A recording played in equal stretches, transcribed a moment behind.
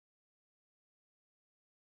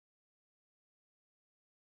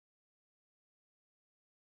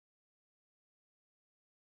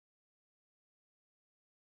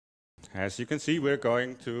As you can see, we're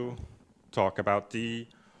going to talk about the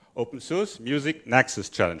open source music Nexus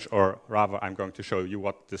challenge, or rather, I'm going to show you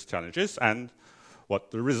what this challenge is and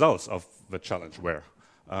what the results of the challenge were.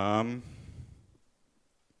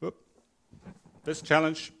 This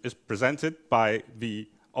challenge is presented by the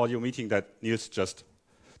audio meeting that Niels just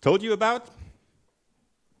told you about,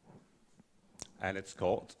 and it's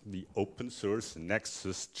called the Open Source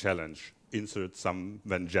Nexus Challenge. Insert some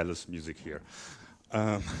Vangelis music here.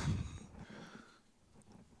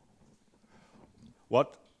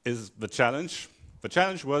 What is the challenge? The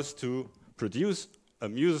challenge was to produce a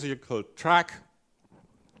musical track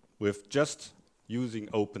with just using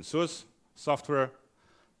open source software,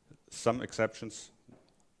 some exceptions,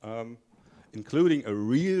 including a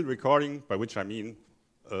real recording, by which I mean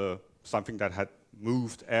something that had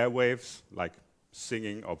moved airwaves, like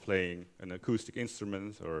singing or playing an acoustic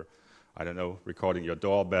instrument, or I don't know, recording your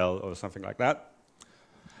doorbell or something like that.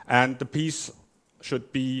 And the piece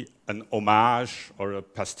should be an homage or a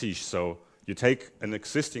pastiche. So you take an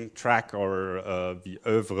existing track or the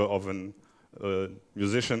oeuvre of a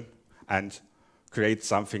musician and create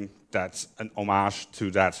something that's an homage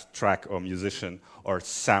to that track or musician or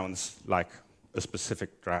sounds like a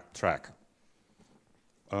specific track.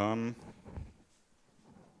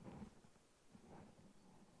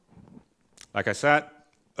 Like I said,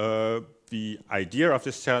 the idea of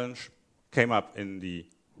this challenge came up in the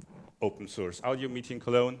open source audio meeting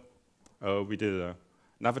Cologne. We did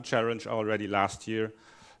another challenge already last year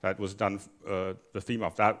that was done. The theme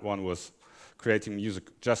of that one was creating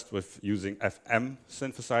music just with using FM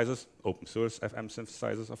synthesizers, open source FM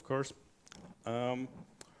synthesizers, of course. And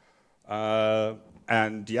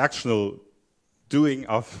the actual doing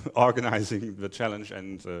of organizing the challenge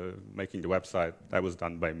and making the website, that was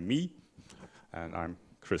done by me, and I'm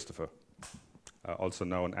Christopher, also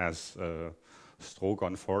known as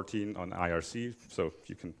Strogon14 on IRC, so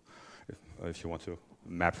you can, if you want to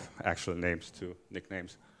map actual names to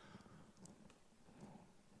nicknames.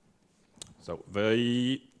 So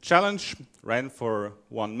the challenge ran for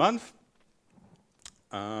 1 month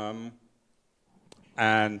and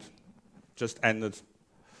just ended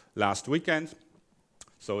last weekend.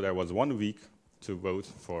 So there was 1 week to vote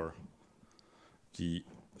for the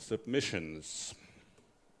submissions.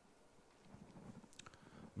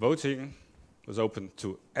 Voting was open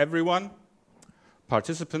to everyone.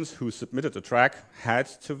 Participants who submitted a track had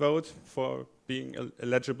to vote for being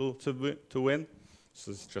eligible to win. This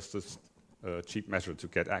is just a cheap measure to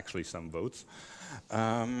get actually some votes.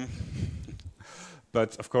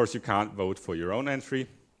 But of course, you can't vote for your own entry.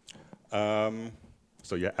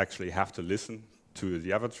 So you actually have to listen to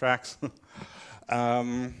the other tracks.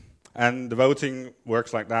 And the voting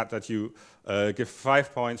works like that you give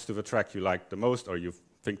 5 points to the track you like the most or you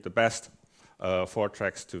think the best, 4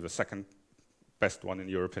 tracks to the second best one in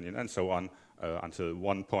your opinion, and so on until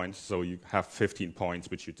 1 point. So you have 15 points,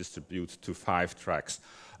 which you distribute to 5 tracks.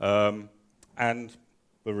 And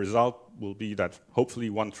the result will be that hopefully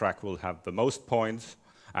one track will have the most points,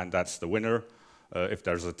 and that's the winner. If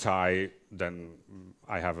there's a tie, then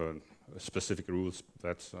I have a specific rules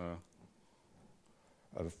that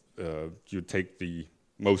you take the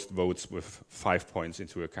most votes with 5 points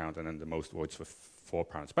into account, and then the most votes with 4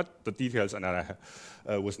 points. But the details and that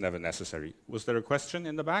was never necessary. Was there a question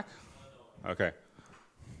in the back? No. Okay.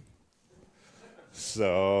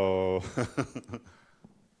 So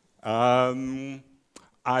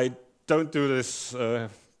I don't do this to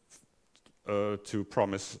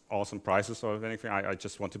promise awesome prizes or anything. I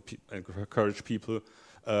just want to encourage people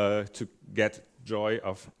to get joy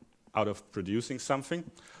out of producing something.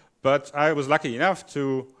 But I was lucky enough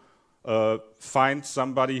to find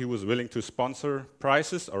somebody who was willing to sponsor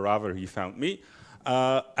prizes, or rather he found me.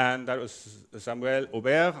 And that was Samuel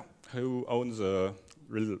Aubert, who owns a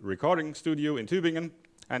recording studio in Tübingen,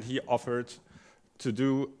 and he offered to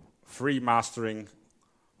do free mastering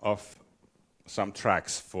of some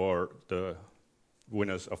tracks for the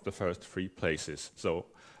winners of the first 3 places. So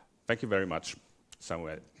thank you very much,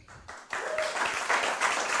 Samuel.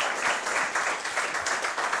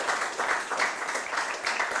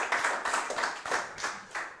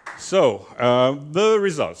 So the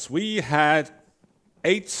results. We had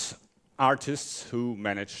 8 artists who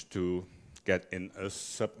managed to get in a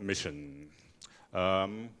submission.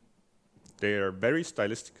 They are very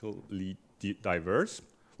stylistically diverse,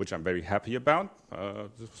 which I'm very happy about.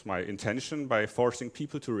 This was my intention by forcing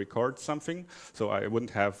people to record something, so I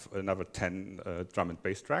wouldn't have another 10 drum and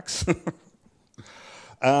bass tracks. We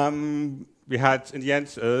had, in the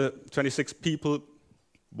end, 26 people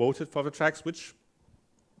voted for the tracks, which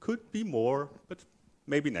could be more, but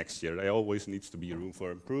maybe next year. There always needs to be room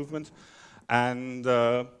for improvement. And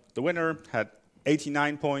the winner had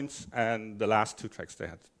 89 points, and the last two tracks, they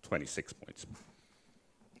had 26 points.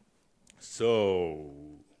 So,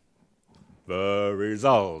 the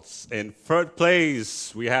results. In third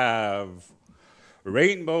place, we have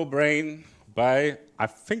Rainbow Brain by, I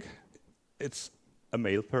think it's a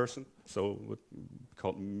male person, so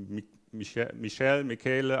called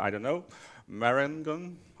Michele, I don't know,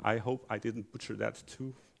 Marangon. I hope I didn't butcher that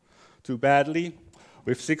too badly,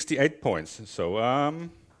 with 68 points. So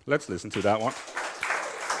let's listen to that one.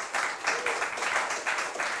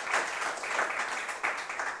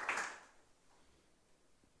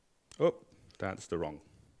 Oh, that's the wrong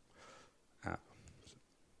app.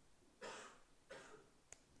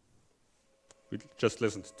 We just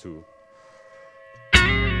listened to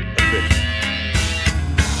a bit.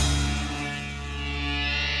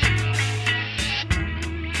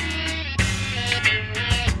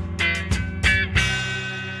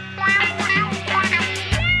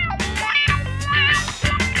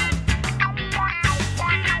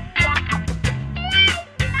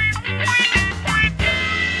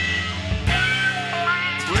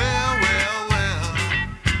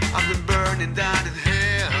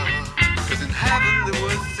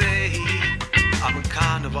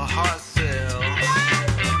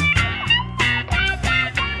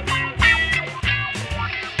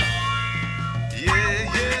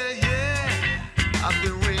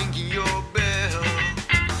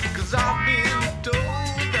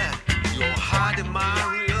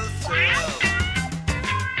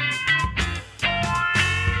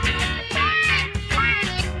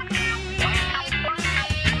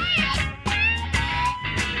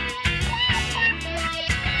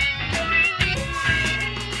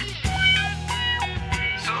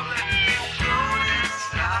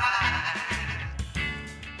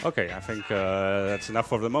 Okay, I think that's enough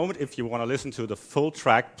for the moment. If you want to listen to the full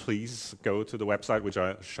track, please go to the website, which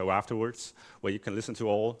I'll show afterwards, where you can listen to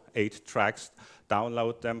all 8 tracks,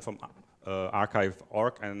 download them from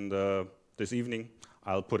archive.org, and this evening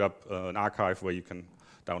I'll put up an archive where you can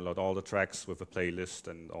download all the tracks with a playlist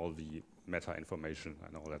and all the meta information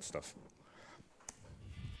and all that stuff.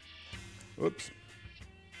 Oops.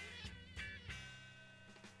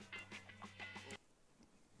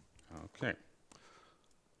 Okay.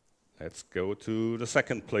 Let's go to the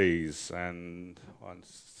second place, and on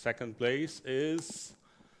second place is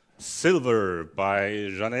Silver by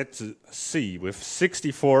Jeanette C. with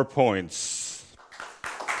 64 points.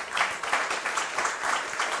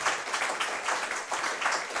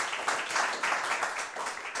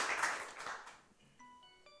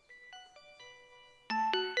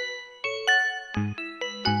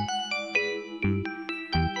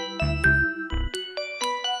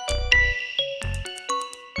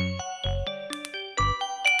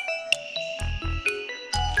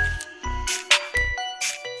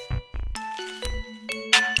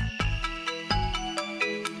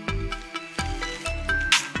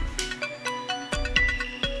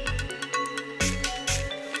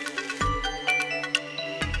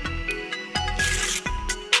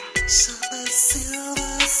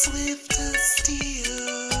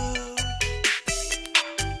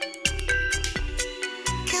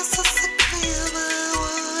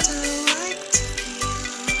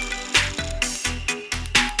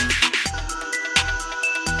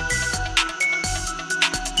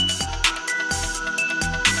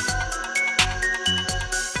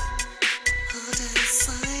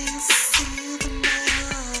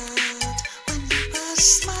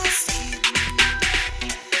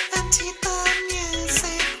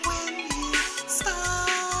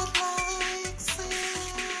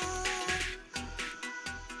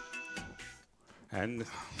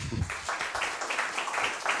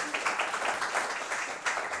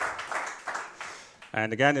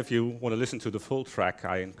 And again, if you want to listen to the full track,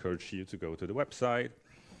 I encourage you to go to the website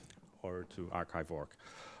or to archive.org.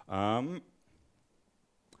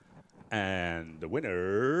 And the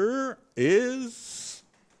winner is...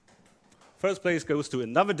 First place goes to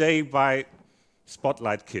Another Day by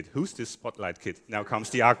Spotlight Kid. Who's this Spotlight Kid? Now comes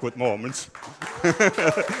the awkward moment.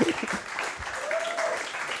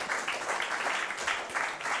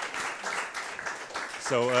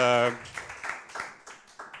 So,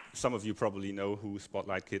 some of you probably know who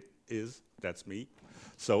Spotlight Kid is. That's me.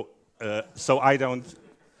 So I don't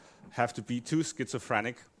have to be too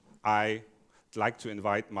schizophrenic. I'd like to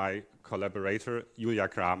invite my collaborator, Julia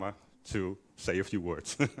Kramer, to say a few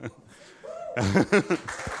words.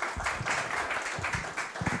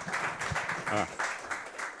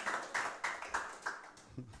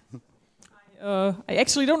 I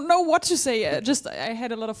actually don't know what to say. I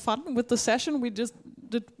had a lot of fun with the session. We just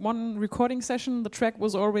did one recording session. The track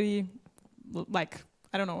was already like,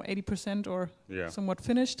 I don't know, 80% or somewhat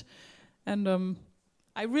finished. And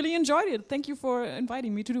I really enjoyed it. Thank you for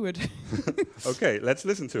inviting me to do it. Okay, let's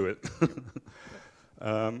listen to it.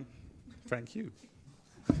 Thank you.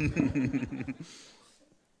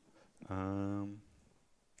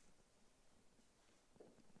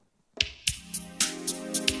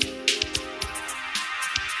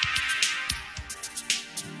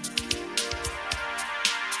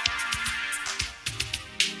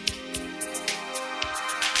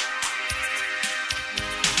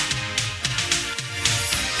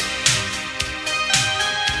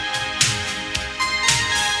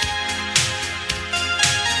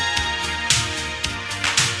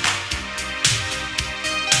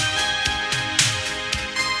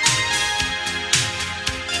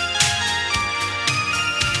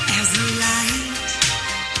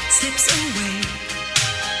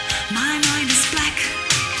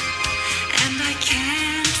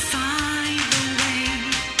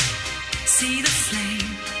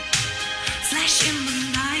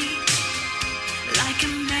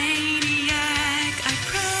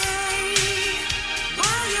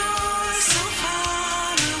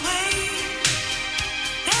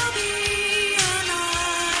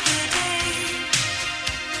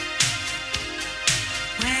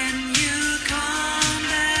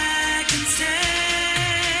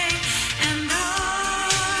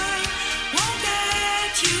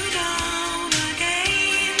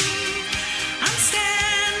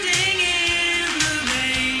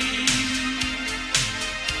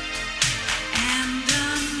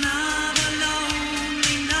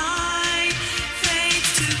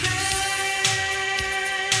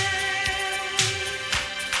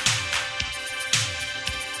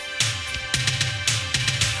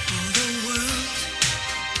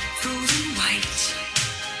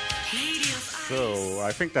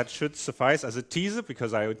 I think that should suffice as a teaser,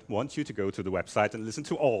 because I want you to go to the website and listen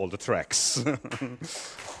to all the tracks.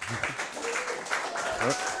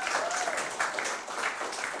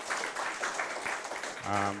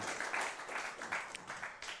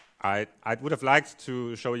 I would have liked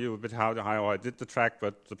to show you a bit how I did the track,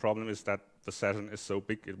 but the problem is that the session is so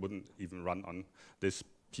big it wouldn't even run on this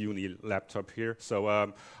puny laptop here. So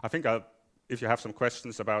I think if you have some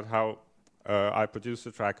questions about how I produced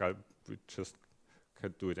the track, we just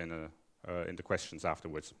could do it in the questions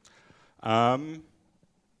afterwards.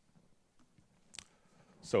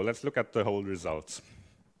 So let's look at the whole results.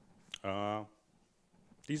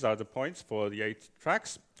 These are the points for the 8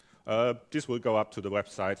 tracks. This will go up to the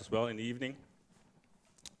website as well in the evening.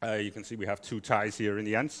 You can see we have 2 ties here in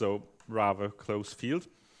the end, so rather close field.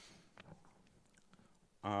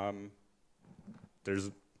 The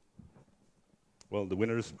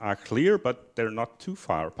winners are clear, but they're not too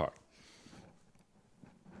far apart.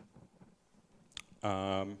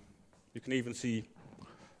 You can even see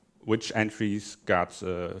which entries got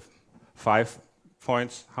 5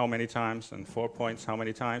 points how many times and 4 points how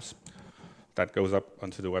many times. That goes up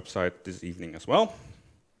onto the website this evening as well.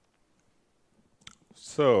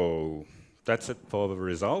 So that's it for the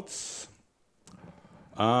results.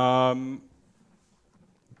 What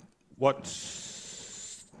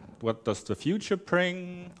does the future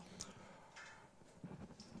bring?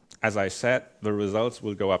 As I said, the results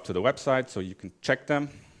will go up to the website, so you can check them.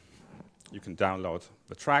 You can download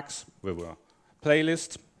the tracks with a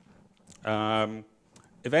playlist.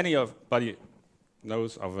 If anybody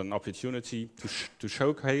knows of an opportunity to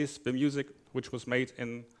showcase the music which was made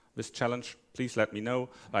in this challenge, please let me know.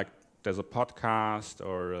 Like there's a podcast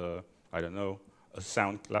or I don't know, a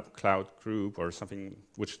SoundCloud group or something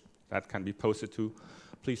which that can be posted to.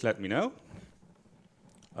 Please let me know.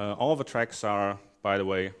 All the tracks are, by the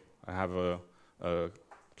way, I have a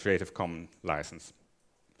Creative Commons license,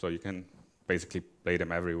 so you can basically play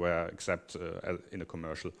them everywhere except in a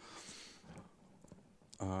commercial.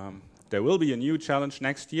 There will be a new challenge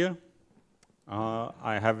next year.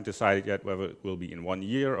 I haven't decided yet whether it will be in 1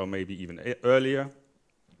 year or maybe even earlier.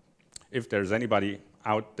 If there's anybody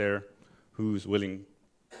out there who's willing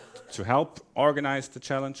to help organize the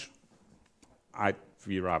challenge, I'd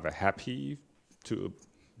be rather happy to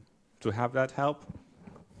have that help.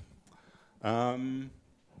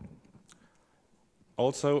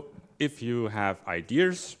 Also, if you have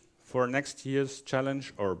ideas for next year's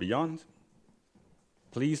challenge or beyond,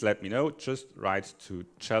 please let me know. Just write to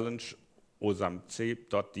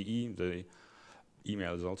challenge@osamc.de. The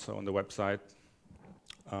email is also on the website.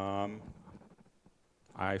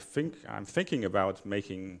 I'm thinking about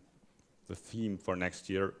making the theme for next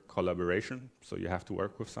year collaboration, so you have to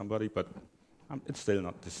work with somebody, but it's still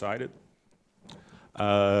not decided.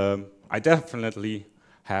 I definitely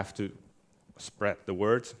have to spread the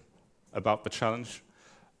word about the challenge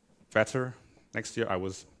better. Next year I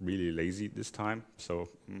was really lazy this time, so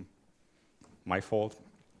my fault.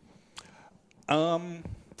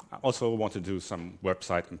 I also want to do some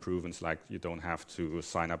website improvements, like you don't have to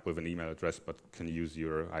sign up with an email address, but can use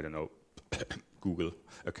your, I don't know, Google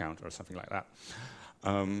account or something like that.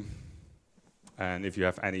 And if you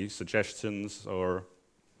have any suggestions or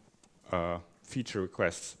feature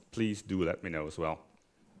requests, please do let me know as well.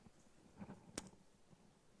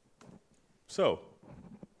 So,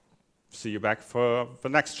 see you back for the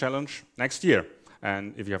next challenge next year.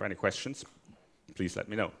 And if you have any questions, please let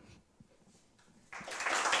me know.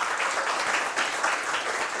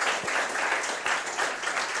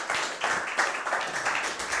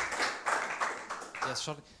 Yes,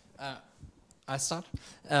 shortly. I start.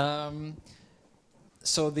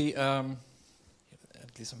 So the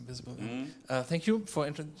at least I'm visible. Thank you for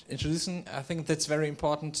introducing. I think that's very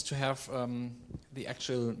important to have the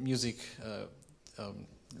actual music,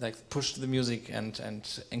 like push the music and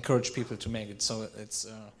encourage people to make it. So it's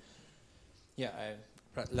yeah, I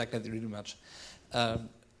like that really much.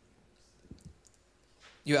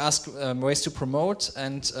 You ask ways to promote,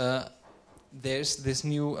 and there's this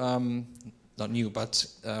new, not new, but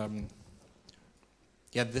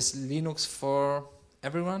yeah, this Linux for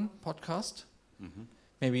Everyone podcast.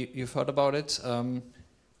 Maybe you've heard about it.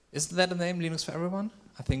 Isn't that the name, Linux for Everyone?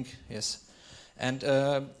 I think, yes. And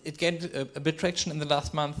it gained a bit traction in the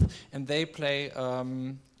last month, and they play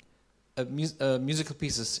musical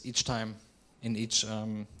pieces each time in each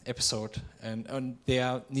episode, and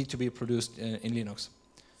they need to be produced in Linux.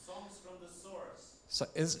 Songs from the source. So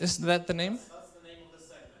is that the name? That's the name of the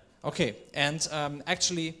segment. Okay, and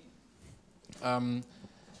actually,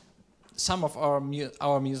 some of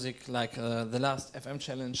our music, like the last FM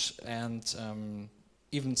challenge and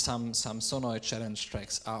even some Sonoj challenge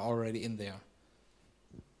tracks, are already in there.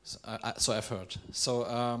 So I've heard. So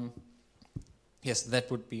yes,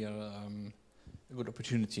 that would be a good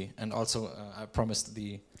opportunity. And also, I promised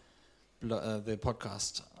the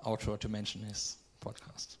podcast author to mention his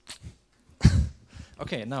podcast.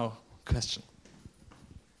 Okay, now question.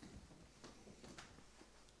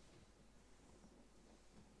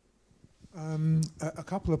 A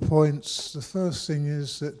couple of points. The first thing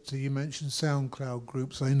is that you mentioned SoundCloud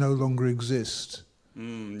groups. They no longer exist.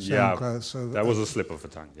 Yeah, so that was a slip of the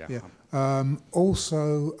tongue. Yeah.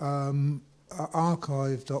 Also,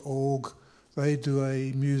 archive.org, they do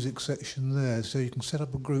a music section there, so you can set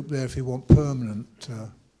up a group there if you want permanent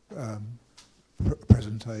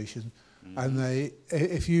presentation. And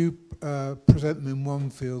if you present them in one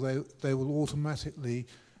field, they will automatically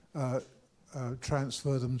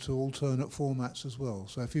transfer them to alternate formats as well.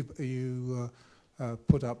 So if you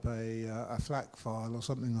put up a FLAC file or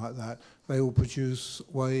something like that, they will produce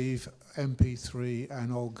WAV, MP3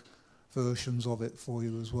 and OGG versions of it for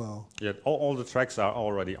you as well. Yeah, all the tracks are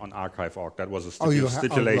already on archive.org. That was a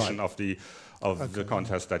stipulation right. of the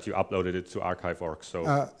contest, that you uploaded it to archive.org.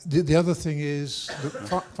 So the other thing is,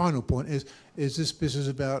 the final point is this business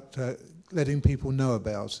about letting people know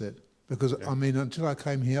about it. Because, I mean, until I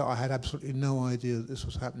came here, I had absolutely no idea that this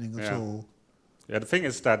was happening at all. Yeah, the thing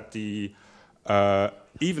is that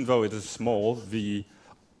even though it is small, the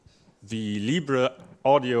Libre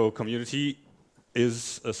audio community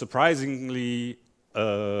is surprisingly,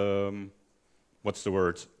 what's the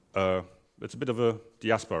word? It's a bit of a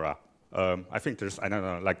diaspora. I think there's, I don't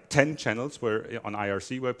know, like 10 channels on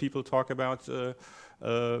IRC where people talk about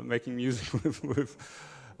making music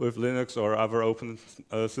with Linux or other open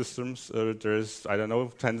systems. There's, I don't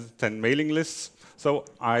know, 10 mailing lists. So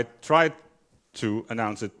I tried to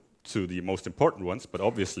announce it to the most important ones, but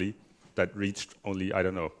obviously that reached only, I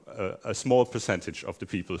don't know, a small percentage of the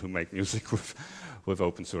people who make music with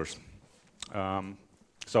open source.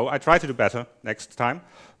 So I try to do better next time,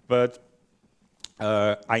 but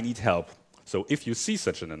I need help. So if you see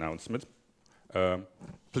such an announcement,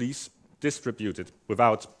 please distribute it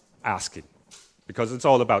without asking, because it's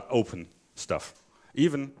all about open stuff.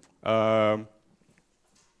 Even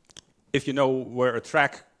if you know where a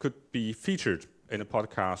track could be featured in a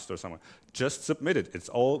podcast or somewhere, just submit it. It's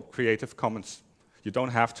all Creative Commons. You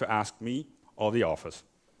don't have to ask me or the office.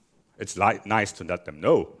 It's nice to let them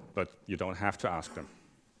know, but you don't have to ask them.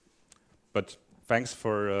 But thanks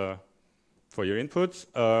for your input.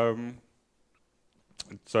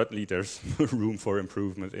 Certainly, there's room for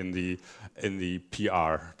improvement in the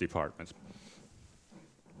PR department.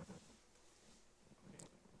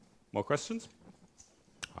 More questions?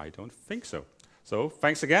 I don't think so. So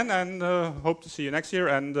thanks again, and hope to see you next year.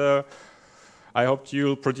 And I hope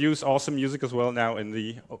you'll produce awesome music as well now in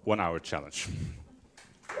the 1 hour challenge.